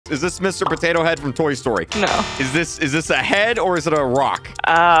this Mr. Potato Head from Toy Story? No. Is this a head or is it a rock?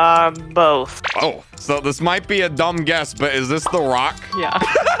 Both. Oh, so this might be a dumb guess, but is this the rock? Yeah.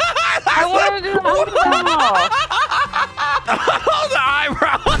 I want to do the eyebrow. Oh, the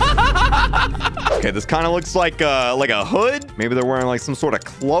eyebrow. Okay, this kind of looks like a hood. Maybe they're wearing like some sort of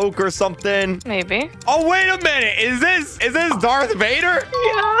cloak or something. Maybe. Oh, wait a minute. Is this Darth Vader?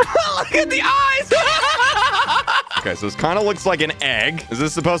 Yeah. Look at the eyes. Okay, so this kind of looks like an egg. Is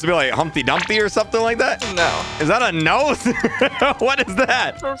this supposed to be like Humpty Dumpty or something like that? No. Is that a nose? What is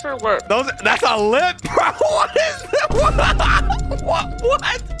that? Those are lips. That's a lip, bro. What is that? What?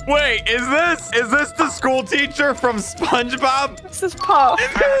 Wait, is this the school teacher from SpongeBob? This is Puff.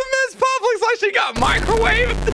 Miss Puff looks like she got microwaved.